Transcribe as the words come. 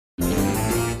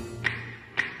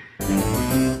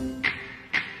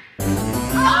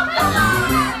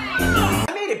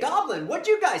Brooklyn. What'd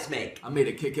you guys make? I made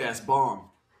a kick-ass bomb.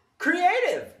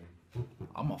 Creative.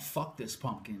 I'm gonna fuck this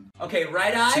pumpkin. Okay,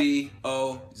 right eye.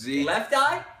 T-O-Z. Left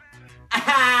eye.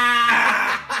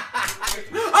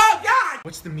 Oh, God!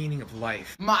 What's the meaning of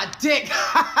life? My dick!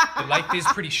 But life is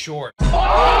pretty short.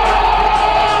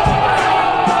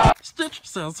 Stitch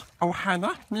says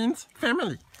Ohana means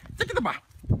family. Take it about.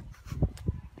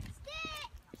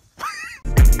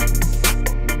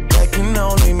 That can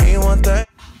only mean one thing.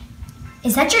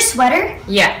 Is that your sweater?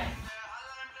 Yeah.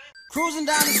 Cruising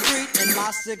down the street in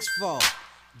my 6'4",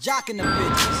 jocking the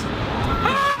bitches.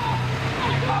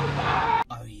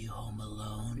 Are you home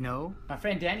alone? No, my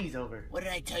friend Danny's over. What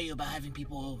did I tell you about having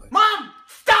people over? Mom,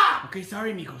 stop! Okay,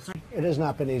 sorry, Miko. Sorry. It has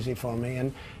not been easy for me,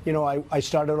 and you know, I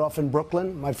started off in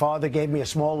Brooklyn. My father gave me a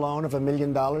small loan of $1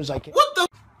 million. What the?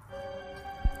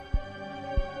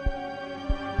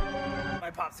 My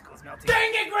popsicle's melting.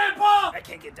 Dang it, Grandpa! I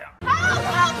can't get down.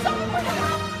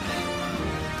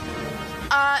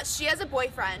 She has a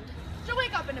boyfriend. She'll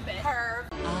wake up in a bit. Her.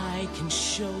 I can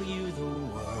show you the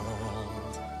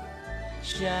world,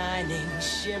 shining,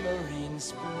 shimmering,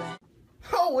 spread.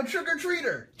 Oh, a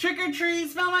trick-or-treater! Trick-or-treat,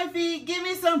 smell my feet, give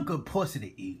me some good pussy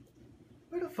to eat.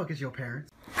 Where the fuck is your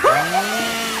parents?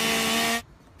 Hola,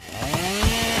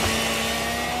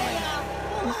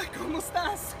 ¿cómo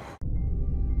estás?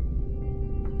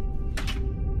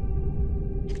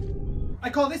 I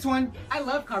call this one, I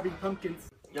love carving pumpkins.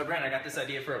 Yo, Brent, I got this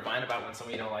idea for a vine about when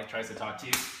somebody you don't like tries to talk to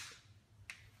you.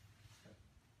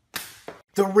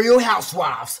 The Real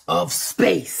Housewives of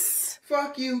Space.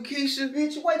 Fuck you, Keisha,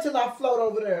 bitch. Wait till I float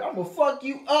over there. I'ma fuck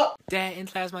you up. Dad, in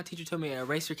class, my teacher told me an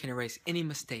eraser can erase any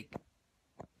mistake.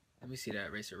 Let me see that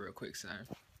eraser real quick, son.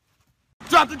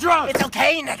 Drop the drums! It's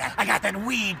okay, nigga. I got that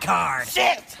weed card.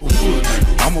 Shit!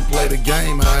 I'ma play the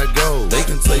game how it goes. They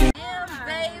can say you. Yeah,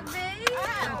 baby.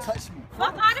 Don't touch me.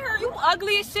 Fuck out of here. You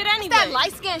ugly as shit anyway. That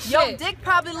light skin shit. Yo, dick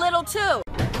probably little too.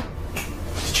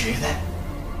 Did you hear that?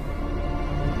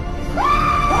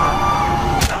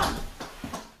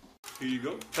 Here you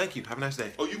go. Thank you. Have a nice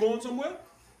day. Oh, you going somewhere?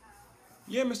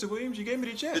 Yeah, Mr. Williams, you gave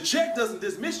me the check. The check doesn't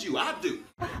dismiss you. I do.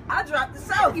 I dropped the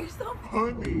soap. You're so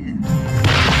Honey.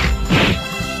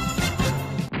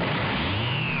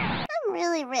 I'm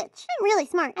really rich. I'm really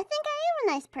smart. I think I am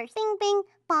a nice person. Bing, bing,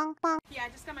 bong, bong. Yeah, I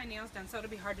just got my nails done, so it'll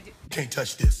be hard to do. You can't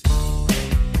touch this.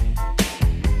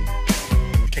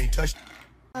 You can't touch.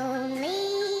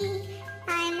 Lonely,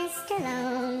 I'm Mr.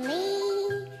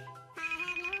 Lonely.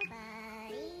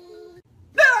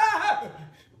 I have nobody.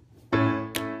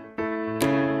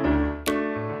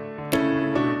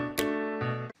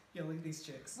 Yo, look at these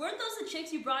chicks. Weren't those the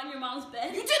chicks you brought in your mom's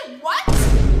bed? You did what?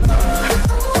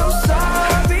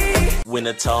 When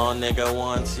a tall nigga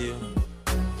wants you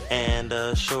and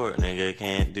a short nigga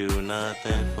can't do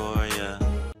nothing for ya.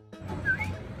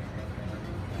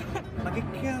 Like a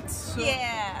cat.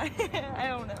 Yeah, I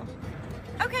don't know.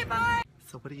 Okay, bye.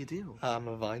 So what do you do? I'm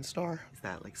a Vine star. Is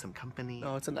that like some company?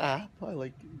 No, it's an app. I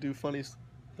like do funny stuff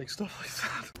like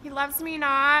that. He loves me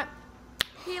not.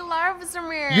 He loves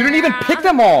me. You didn't even pick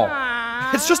them all!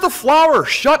 It's just a flower!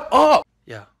 Shut up!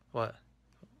 Yeah, what?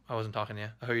 I wasn't talking to you.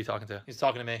 Who are you talking to? He's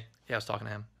talking to me. Yeah, I was talking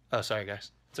to him. Oh, sorry,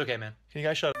 guys. It's okay, man. Can you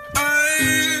guys shut up?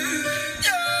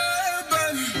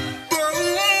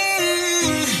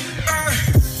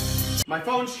 My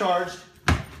phone's charged.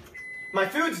 My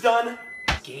food's done.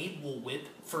 Gabe will whip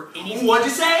for anything. What'd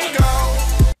you say?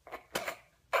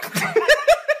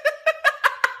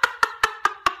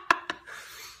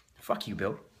 Fuck you,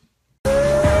 Bill.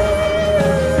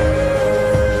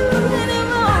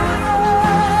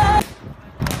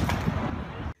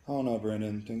 Oh no,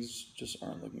 Brandon. Things just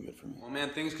aren't looking good for me. Well, man,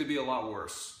 things could be a lot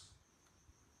worse.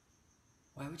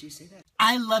 Why would you say that?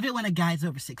 I love it when a guy's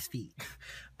over 6 feet.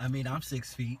 I mean, I'm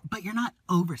 6 feet, but you're not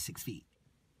over 6 feet.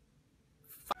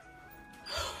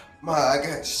 Ma, I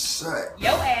got shot.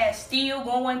 Your ass still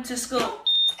going to school.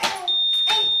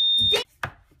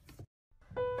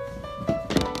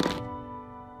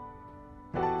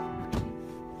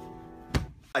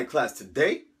 Hey, class,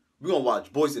 today we're gonna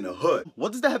watch Boys in the Hood.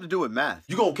 What does that have to do with math?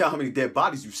 You gonna count how many dead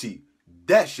bodies you see.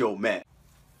 That's your math.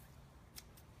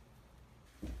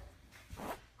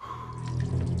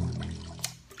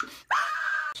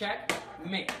 Check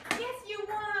me. Yes, you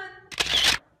won.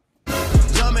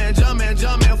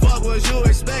 Jumpin', fuck what you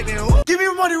expecting. Give me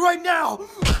your money right now!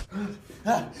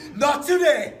 Not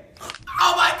today!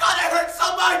 Oh my god, it hurts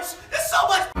so much! There's so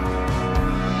much!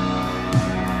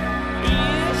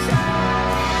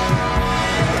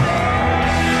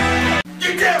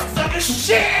 Get down, sucker!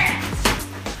 Shit!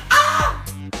 Ah!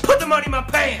 Put the money in my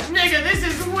pants. Nigga, this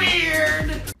is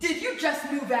weird. Did you just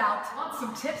move out? Want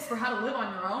some tips for how to live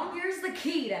on your own? Here's the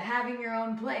key to having your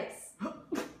own place.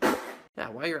 Yeah,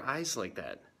 why are your eyes like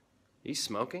that? You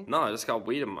smoking? No, I just got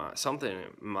weed in my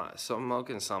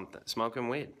smoking something. Smoking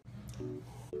weed.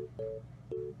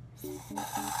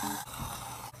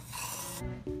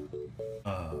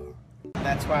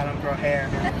 That's why I don't grow hair.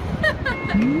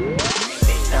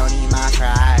 Bitch don't eat my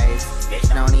fries.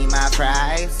 Bitch don't eat my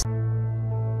fries.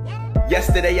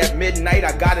 Yesterday at midnight,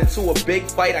 I got into a big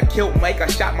fight. I killed Mike. I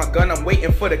shot my gun. I'm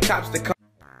waiting for the cops to come.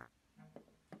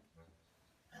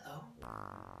 Hello?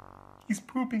 He's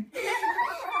pooping.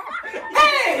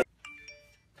 Hey!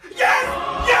 Yes!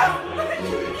 Yes!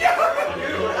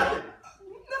 Yes!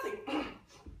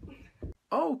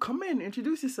 Oh, come in.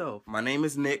 Introduce yourself. My name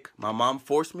is Nick. My mom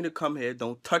forced me to come here.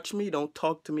 Don't touch me. Don't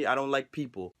talk to me. I don't like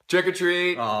people. Trick or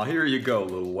treat. Oh, here you go,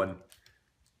 little one.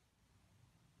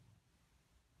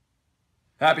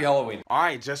 Happy Halloween. All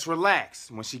right, just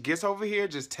relax. When she gets over here,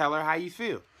 just tell her how you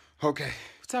feel. Okay.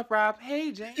 What's up, Rob?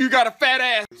 Hey, Jay. You got a fat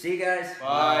ass. See you guys.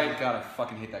 Bye. God, I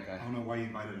fucking hate that guy. I don't know why you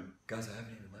invited him. Guys, I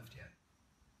haven't even left yet.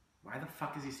 Why the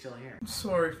fuck is he still here? I'm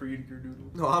sorry for eating your noodle.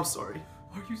 No, I'm sorry.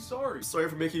 Are you sorry? Sorry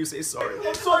for making you say sorry.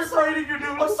 I'm sorry for eating your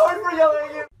noodle. I'm sorry for yelling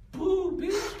at you. Boo,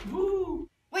 bitch, boo.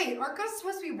 Wait, aren't ghosts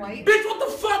supposed to be white? Bitch, what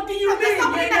the fuck do you mean?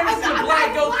 You ain't never seen a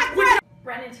black ghost.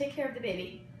 Brennan, take care of the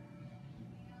baby.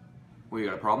 Well, you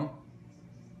got a problem?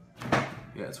 Yeah,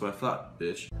 that's what I thought,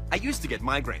 bitch. I used to get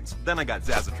migraines, then I got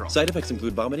Zazatrol. Side effects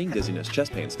include vomiting, dizziness,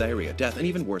 chest pains, diarrhea, death, and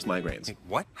even worse, migraines.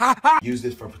 What? Use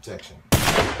this for protection.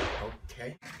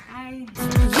 Okay.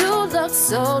 You look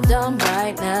so dumb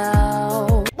right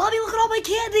now. Mommy, look at all my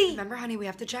candy. Remember, honey, we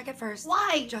have to check it first.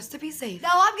 Why? Just to be safe. No,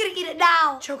 I'm gonna eat it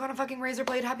now. Choke on a fucking razor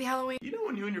blade. Happy Halloween. You know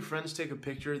when you and your friends take a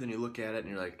picture, then you look at it and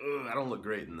you're like, ugh, I don't look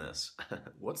great in this.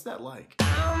 What's that like?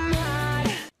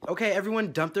 Okay,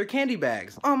 everyone dump their candy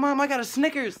bags. Oh, Mom, I got a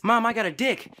Snickers. Mom, I got a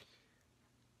dick.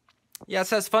 Yeah, it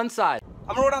says fun side.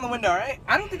 I'm gonna roll down the window, alright?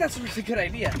 I don't think that's a really good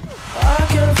idea. I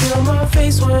can feel my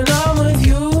face when I'm with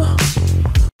you.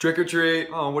 Trick or treat.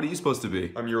 Oh, what are you supposed to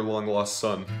be? I'm your long lost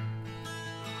son.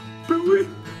 Billy,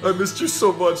 I missed you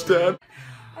so much, Dad.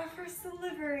 Our first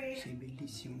delivery.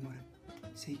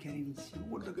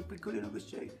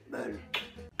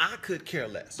 I could care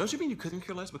less. Don't you mean you couldn't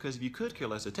care less? Because if you could care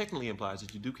less, it technically implies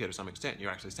that you do care to some extent.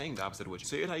 You're actually saying the opposite of what you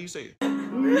say it how you say it.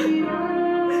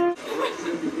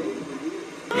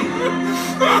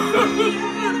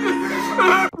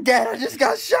 Dad, I just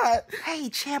got shot. Hey,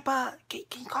 Champa, can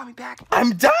you call me back?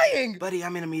 I'm dying. Buddy,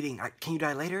 I'm in a meeting. Can you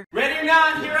die later? Ready or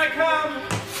not, here I come.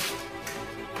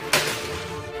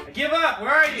 I give up. Where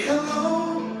are you?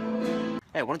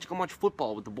 Hey, why don't you come watch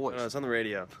football with the boys? It's on the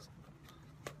radio.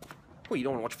 What, you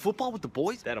don't want to watch football with the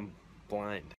boys? Dad, I'm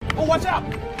blind. Oh, watch out!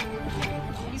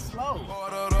 Be slow.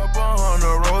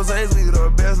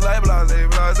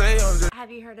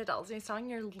 Have you heard Adele's new song?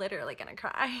 You're literally gonna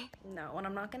cry. No, and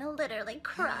I'm not gonna literally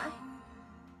cry.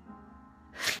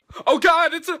 Oh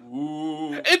God, it's a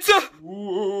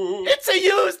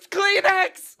used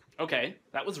Kleenex! Okay,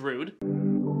 that was rude.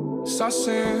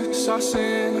 Saucing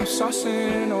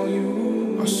on you.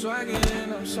 I'm swagging.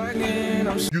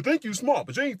 You think you smart,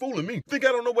 but you ain't fooling me. Think I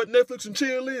don't know what Netflix and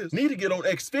chill is? Need to get on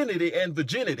Xfinity and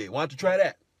Virginity. Why don't you try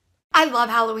that? I love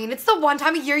Halloween. It's the one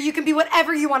time of year you can be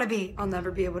whatever you want to be. I'll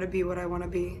never be able to be what I want to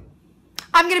be.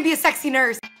 I'm gonna be a sexy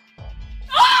nurse.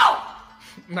 Oh!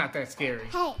 Not that scary.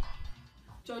 Hey.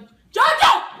 Jojo!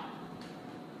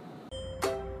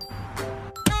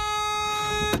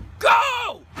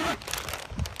 Go!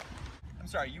 I'm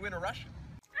sorry, you in a rush?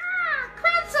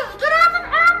 Quincy, get off of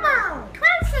Elmo!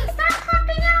 Quincy, stop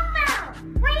pumping Elmo!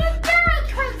 What are you doing,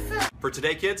 Quincy? For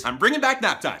today, kids, I'm bringing back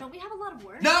nap time. Don't we have a lot of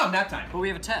work? No, nap time. But we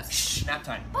have a test. Shh, nap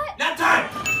time. What? Nap time!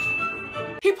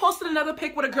 He posted another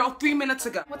pic with a girl 3 minutes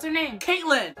ago. What's her name?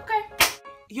 Caitlin. Okay.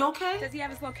 You okay? Does he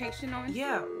have his location on?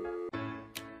 Yeah.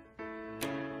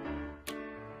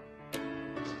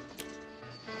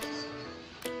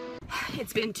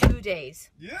 It's been 2 days.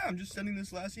 Yeah, I'm just sending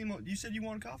this last email. You said you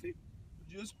wanted coffee?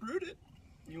 Just brewed it.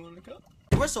 You want a cup?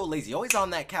 We're so lazy, always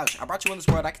on that couch. I brought you in this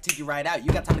world, I can take you right out.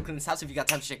 You got time to clean this house if you got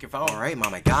time to check your phone. Alright,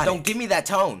 Mom, I got it. Don't give me that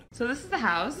tone. So this is the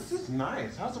house. This is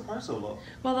nice. How's the price so low?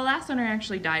 Well, the last owner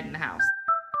actually died in the house.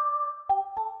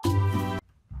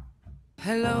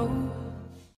 Hello.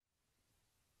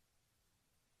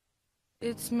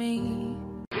 It's me.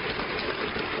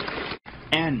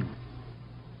 N.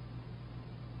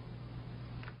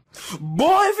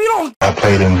 Boy, if you don't. I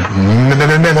played in.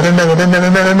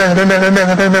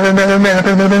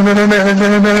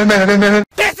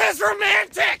 This is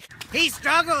romantic! He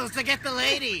struggles to get the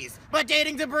ladies, but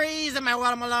dating Debris in my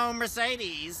Malone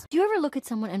Mercedes. Do you ever look at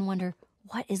someone and wonder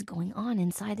what is going on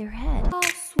inside their head? Oh,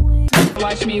 sweet.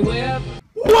 Watch me whip.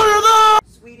 What are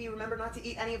those? Sweetie, remember not to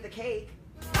eat any of the cake.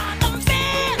 But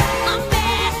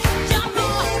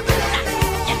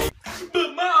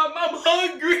Mom, I'm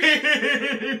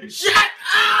hungry. Shut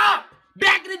up!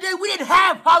 Back in the day, we didn't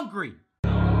have hungry.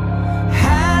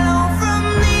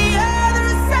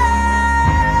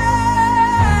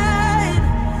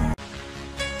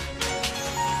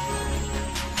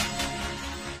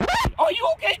 Are you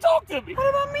okay? Talk to me. What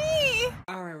about me?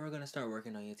 Alright, we're gonna start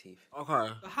working on your teeth.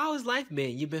 Okay. How has life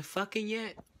been? You been fucking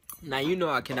yet? Now you know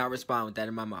I cannot respond with that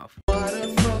in my mouth. Why the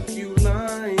fuck you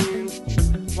lying?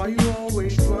 Why you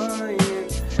always lying?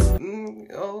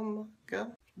 Oh my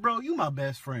god. Bro, you my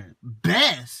best friend.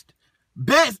 Best?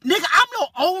 Nigga, I'm your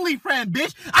only friend,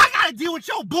 bitch. I gotta deal with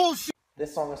your bullshit.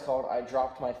 This song is called I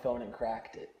Dropped My Phone and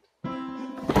Cracked It.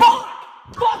 Fuck!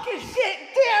 Fucking shit!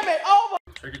 Damn it! Oh my...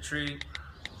 Trick or treat.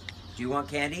 Do you want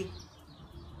candy?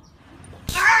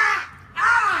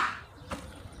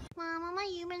 Mom, all my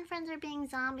human friends are being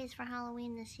zombies for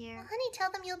Halloween this year. Well, honey,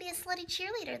 tell them you'll be a slutty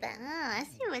cheerleader then. Oh, I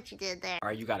see what you did there.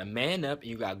 Alright, you gotta man up and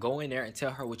you gotta go in there and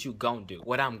tell her what you gon' do.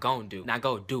 What I'm gon' do. Now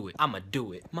go do it. I'ma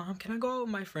do it. Mom, can I go out with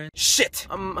my friend? Shit!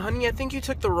 Honey, I think you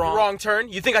took the wrong turn.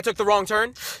 You think I took the wrong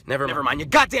turn? Never mind. You're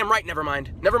goddamn right, never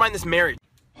mind. Never mind this marriage.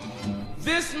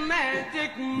 This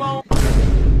magic moment.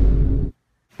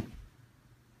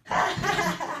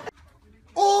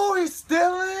 Oh, he's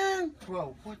still in?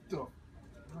 Bro, what the? Oh,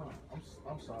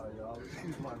 I'm sorry, y'all.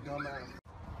 Excuse my dumb ass.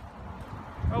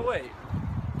 Oh, wait.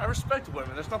 I respect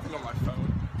women. There's nothing on my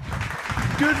phone.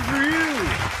 Good for you!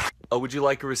 Oh, would you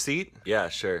like a receipt? Yeah,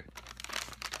 sure.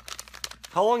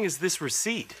 How long is this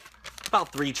receipt?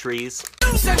 About 3 trees.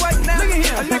 Look at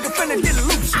here. A nigga finna get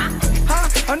loose.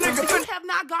 Huh? A nigga finna have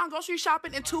not gone grocery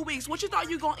shopping in 2 weeks. What you thought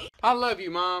you gonna eat? I love you,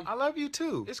 Mom. I love you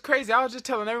too. It's crazy. I was just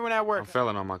telling everyone at work. I'm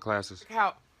failing on my classes.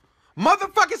 How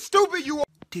motherfucking stupid you are.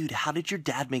 Dude, how did your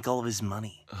dad make all of his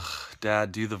money?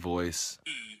 Dad, do the voice.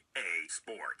 EA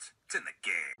Sports. It's in the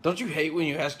game. Don't you hate when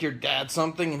you ask your dad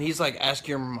something and he's like, ask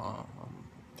your mom?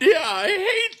 Yeah, I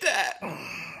hate that.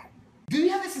 Do you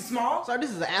have this in small? Sorry,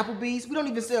 this is an Applebee's. We don't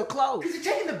even sell clothes. Cause you're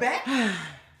taking the back?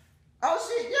 Oh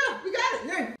shit, yeah, we got it.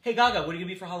 Yeah. Hey Gaga, what are you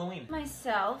gonna be for Halloween?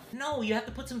 Myself. No, you have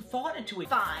to put some thought into it.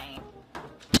 Fine.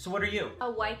 So what are you? A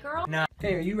white girl? No.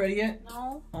 Hey, are you ready yet?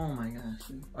 No. Oh my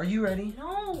gosh. Are you ready?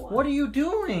 No. What are you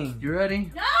doing? You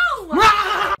ready? No!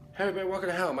 Hey everybody, welcome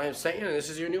to hell. My name's Satan and this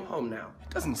is your new home now.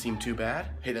 It doesn't seem too bad.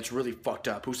 Hey, that's really fucked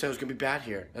up. Who said it was gonna be bad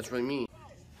here? That's really mean.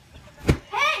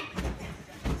 Hey!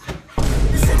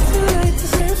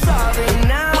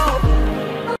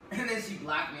 And then she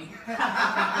blocked me.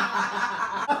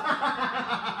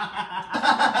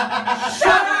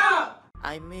 Shut up!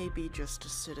 I may be just a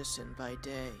citizen by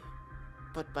day,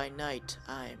 but by night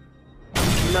I'm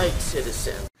night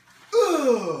citizen.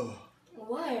 Ugh!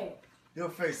 What? Your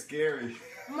face scary.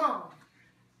 Mom.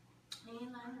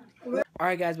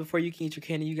 Alright guys, before you can eat your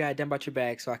candy, you gotta dump out your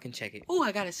bag so I can check it. Oh,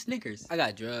 I got a Snickers. I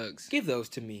got drugs. Give those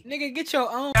to me. Nigga, get your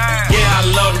own. Yeah, I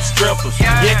love the strippers.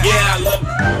 Yeah, I love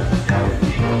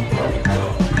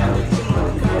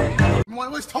You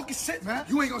always talking shit, man.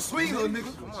 You ain't gonna swing, little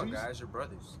nigga. Come on, guys. You're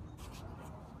brothers.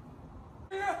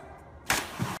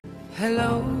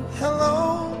 Hello.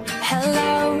 Hello.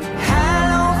 Hello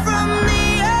from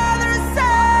the other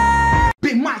side.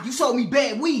 Big Mike, you sold me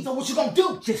bad weed, so what you gonna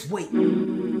do? Just wait.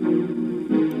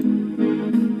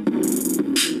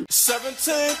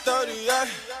 1738.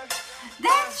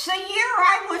 That's the year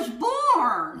I was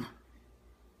born.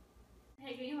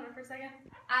 Hey, can you hold it for a second?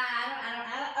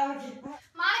 I don't.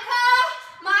 Monica!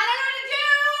 Mom, I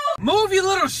don't know what to do! Move, you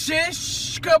little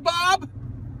shish kebab.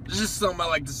 It's just something I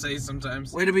like to say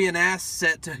sometimes. Way to be an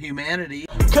asset to humanity.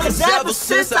 Cause ever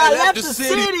since I left the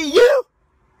city, you.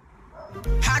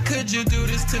 How could you do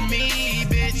this to me,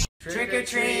 bitch? Trick or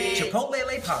treat. Chipotle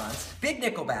Le Pons, Big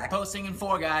Nickelback, Posting in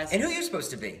 4 Guys. And who you supposed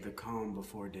to be? The calm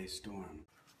before day storm.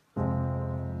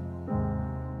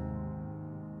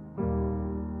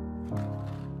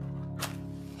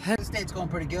 This date's going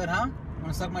pretty good, huh?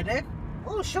 Wanna suck my dick?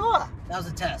 Oh, sure. That was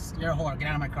a test. You're a whore. Get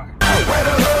out of my car.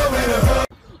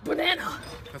 Banana.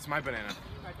 That's my banana.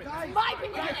 My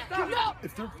banana. No.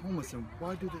 If they're homeless, then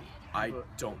why do they? I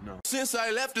don't know. Since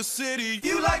I left the city,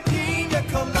 you like pina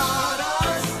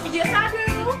coladas. Yes, I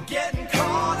do. Getting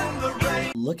caught in the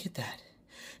rain. Look at that.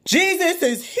 Jesus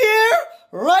is here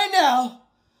right now.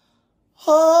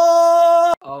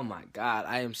 Oh my god,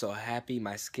 I am so happy.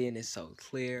 My skin is so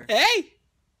clear. Hey!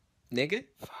 Nigga.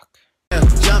 Fuck.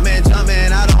 Jumpin',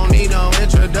 I don't need no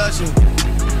introduction.